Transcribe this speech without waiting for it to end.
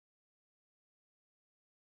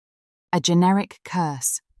A generic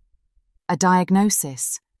curse. A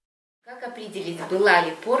diagnosis.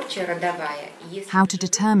 How to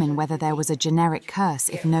determine whether there was a generic curse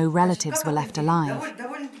if no relatives were left alive.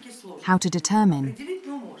 How to determine?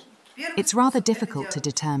 It's rather difficult to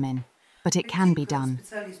determine, but it can be done.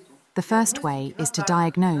 The first way is to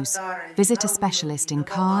diagnose. Visit a specialist in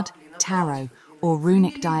card, tarot, or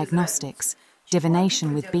runic diagnostics,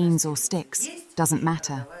 divination with beans or sticks, doesn't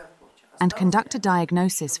matter, and conduct a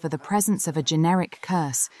diagnosis for the presence of a generic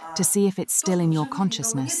curse to see if it's still in your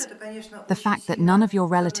consciousness. The fact that none of your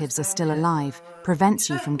relatives are still alive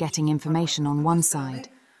prevents you from getting information on one side,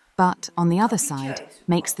 but, on the other side,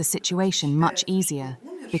 makes the situation much easier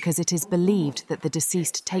because it is believed that the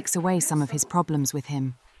deceased takes away some of his problems with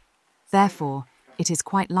him. Therefore, it is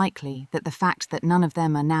quite likely that the fact that none of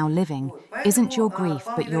them are now living isn't your grief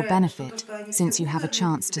but your benefit, since you have a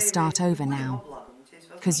chance to start over now.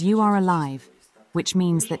 Because you are alive, which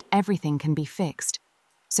means that everything can be fixed.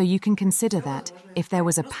 So you can consider that if there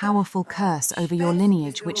was a powerful curse over your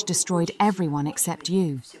lineage which destroyed everyone except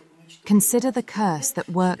you, consider the curse that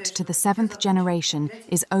worked to the 7th generation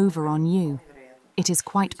is over on you. It is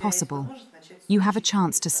quite possible. You have a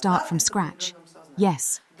chance to start from scratch.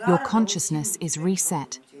 Yes, your consciousness is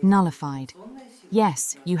reset, nullified.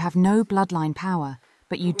 Yes, you have no bloodline power,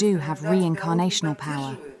 but you do have reincarnational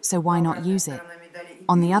power, so why not use it?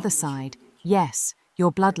 On the other side, yes,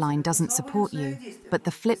 your bloodline doesn't support you, but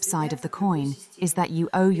the flip side of the coin is that you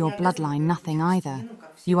owe your bloodline nothing either.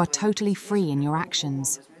 You are totally free in your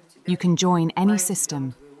actions. You can join any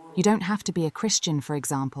system. You don't have to be a Christian, for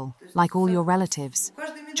example, like all your relatives.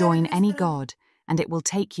 Join any god, and it will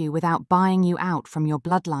take you without buying you out from your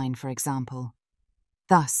bloodline, for example.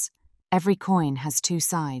 Thus, every coin has two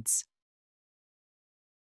sides.